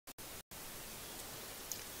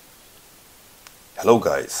Hello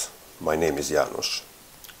guys, my name is János.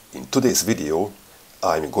 In today's video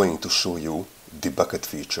I'm going to show you the bucket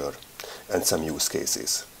feature and some use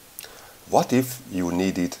cases. What if you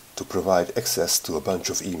needed to provide access to a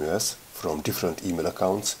bunch of emails from different email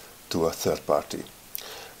accounts to a third party?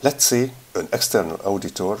 Let's say an external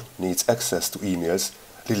auditor needs access to emails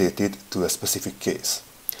related to a specific case.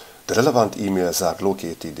 The relevant emails are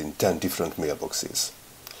located in 10 different mailboxes.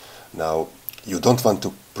 Now, you don't want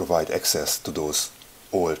to provide access to those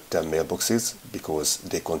all 10 mailboxes because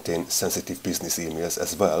they contain sensitive business emails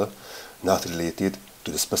as well, not related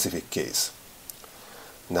to the specific case.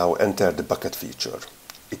 Now enter the bucket feature.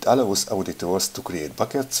 It allows auditors to create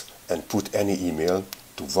buckets and put any email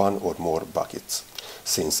to one or more buckets.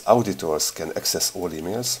 Since auditors can access all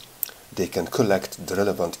emails, they can collect the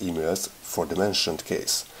relevant emails for the mentioned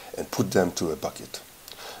case and put them to a bucket.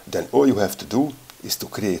 Then all you have to do is to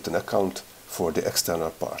create an account for the external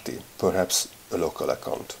party, perhaps a local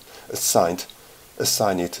account, assign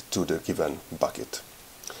it to the given bucket.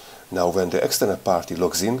 Now when the external party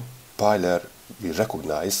logs in, Pyler will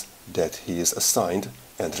recognize that he is assigned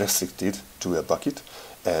and restricted to a bucket,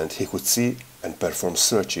 and he could see and perform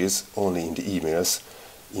searches only in the emails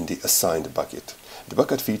in the assigned bucket. The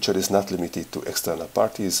bucket feature is not limited to external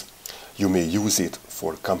parties. You may use it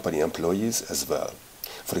for company employees as well.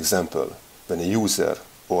 For example, when a user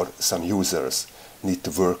or some users need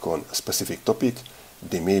to work on a specific topic,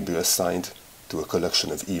 they may be assigned to a collection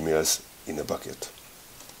of emails in a bucket.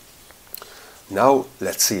 Now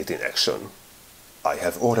let's see it in action. I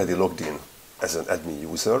have already logged in as an admin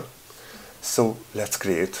user, so let's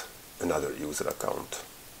create another user account.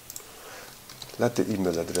 Let the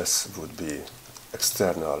email address would be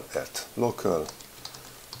external@local.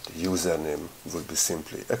 The username would be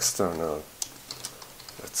simply external.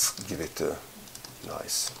 Let's give it a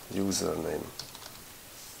nice username.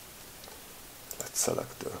 Let's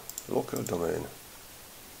select the local domain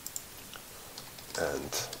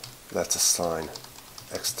and let's assign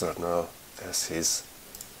external as his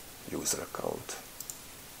user account.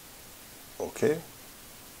 Okay,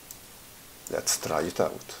 let's try it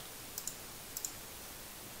out.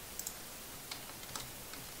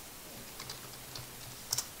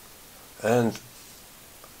 And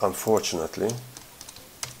unfortunately,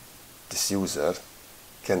 this user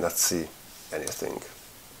cannot see anything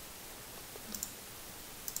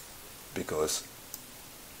because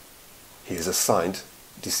he is assigned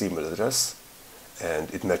this email address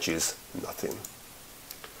and it matches nothing.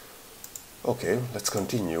 Okay, let's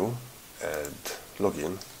continue and log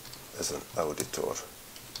in as an auditor.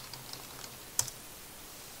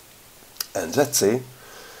 And let's say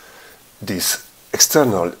this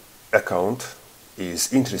external account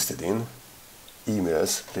is interested in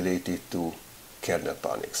emails related to kernel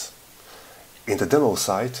panics. In the demo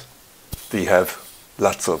site, we have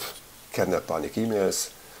lots of kernel panic emails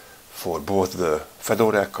for both the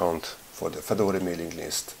Fedora account, for the Fedora mailing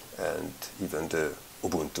list, and even the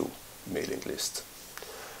Ubuntu mailing list.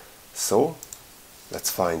 So, let's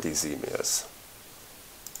find these emails.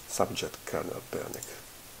 Subject kernel panic.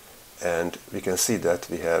 And we can see that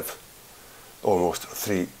we have almost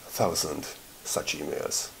 3,000 such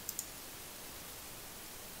emails.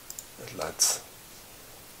 And let's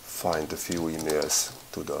find a few emails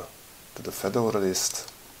to the Fedora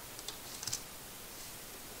list,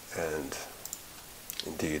 and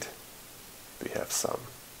indeed we have some.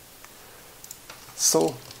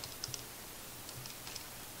 So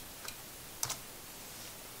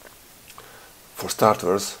for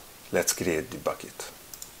starters, let's create the bucket.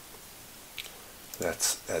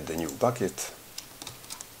 Let's add a new bucket.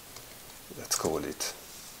 Let's call it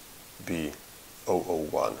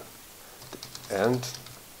B001. And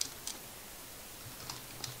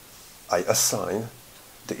I assign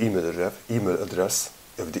the email address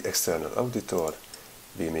of the external auditor.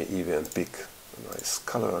 We may even pick a nice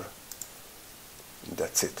color.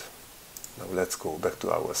 That's it. Now let's go back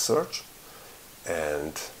to our search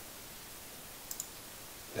and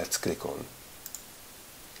let's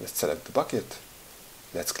select the bucket.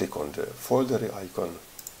 Let's click on the folder icon,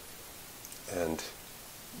 and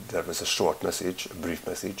there was a short message, a brief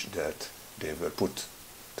message that they were put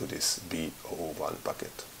to this B001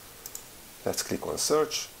 bucket. Let's click on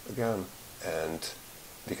search again, and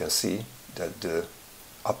we can see that the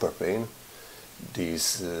upper pane,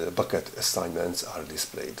 these bucket assignments are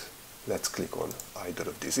displayed. Let's click on either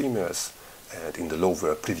of these emails, and in the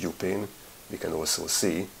lower preview pane we can also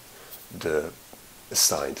see the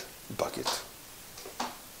assigned bucket.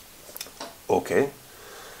 Okay,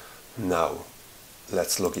 now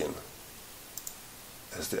let's log in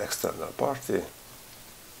as the external party.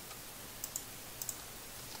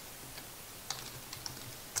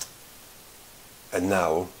 And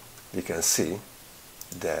now we can see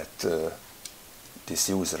that this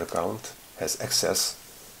user account has access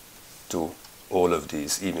to all of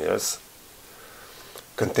these emails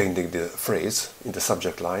containing the phrase in the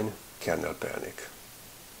subject line, kernel panic.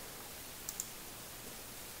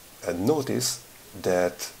 And notice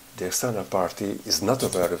that the external party is not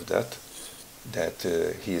aware of that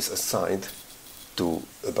he is assigned to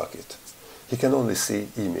a bucket. He can only see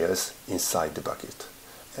emails inside the bucket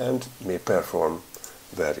and may perform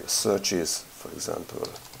various searches, for example,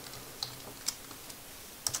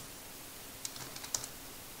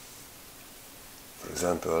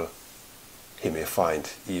 he may find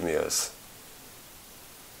emails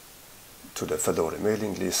to the Fedora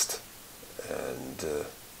mailing list, and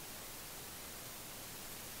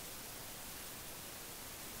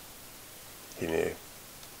he may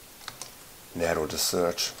narrow the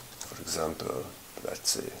search. For example,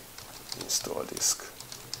 let's say install disk.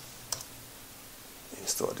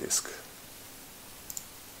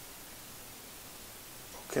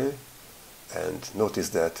 Okay, and notice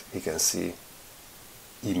that he can see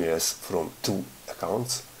emails from two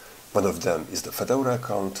accounts. One of them is the Fedora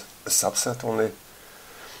account, a subset only,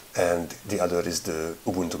 and the other is the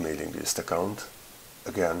Ubuntu mailing list account,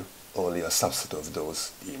 again only a subset of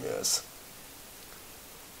those emails.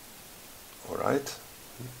 Alright,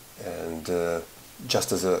 and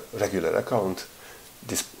just as a regular account,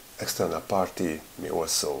 this external party may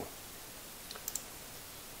also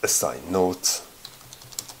assign notes,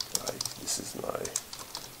 like this is my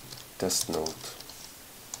test note,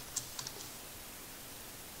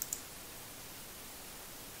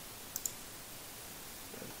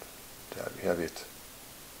 and there we have it.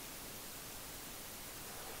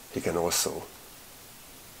 He can also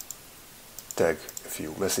tag a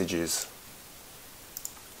few messages,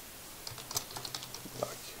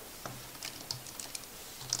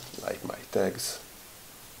 like my tags.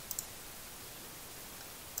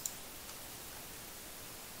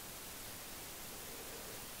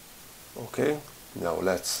 Okay, now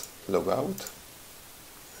let's log out.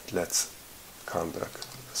 Let's come back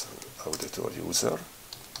as an auditor user.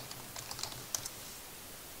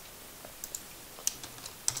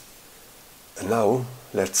 And now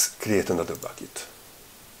let's create another bucket.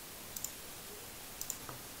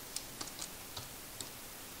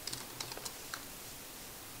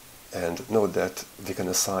 And note that we can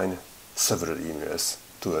assign several emails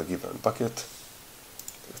to a given bucket.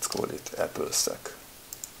 Let's call it AppleSec.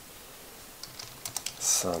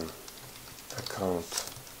 Some account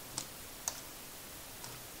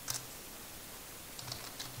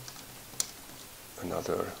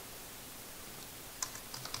another,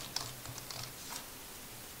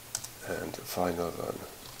 and the final one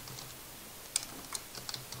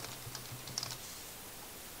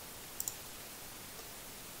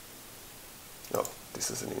no, this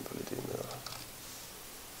is an invalid email.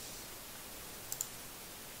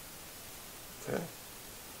 Okay.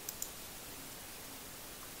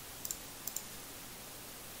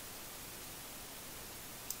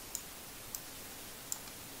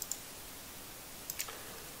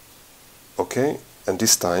 Okay, and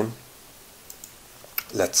this time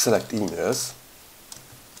let's select emails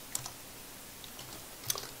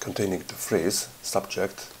containing the phrase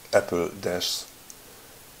subject Apple-SA,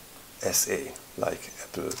 like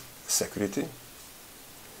Apple security,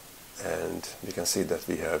 and we can see that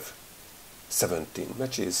we have 17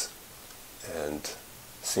 matches, and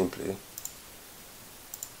simply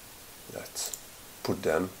let's put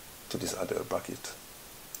them to this other bucket.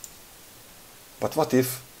 But what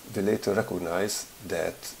if we later recognize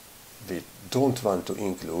that we don't want to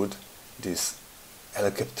include this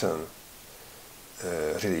LCapToN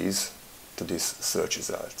release to these search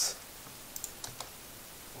results?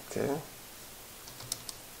 Okay.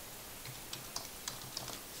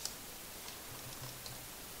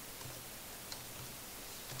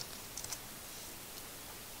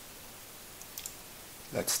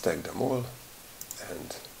 Let's tag them all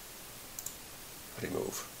and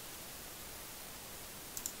remove.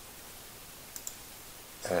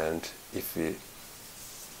 And if we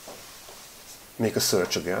make a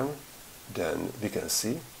search again, then we can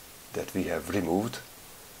see that we have removed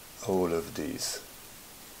all of these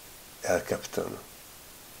LCapToN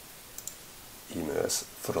emails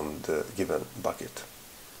from the given bucket.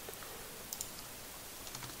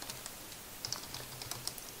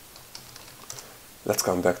 Let's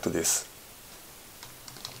come back to this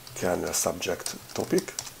kernel subject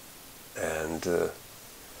topic and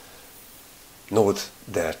note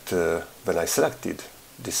that when I selected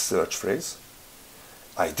this search phrase,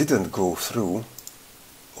 I didn't go through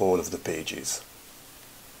all of the pages.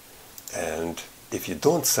 And if you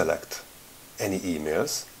don't select any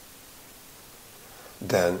emails,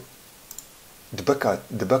 then the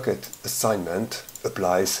bucket assignment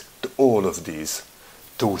applies to all of these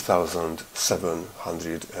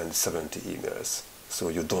 2,770 emails. So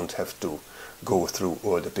you don't have to go through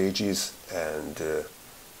all the pages and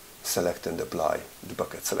select and apply the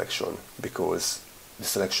bucket selection, because the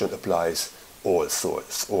selection applies all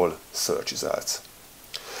search results.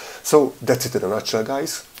 So that's it in a nutshell,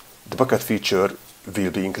 guys. The bucket feature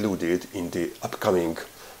will be included in the upcoming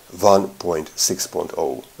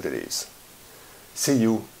 1.6.0 release. See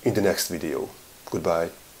you in the next video.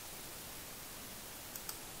 Goodbye.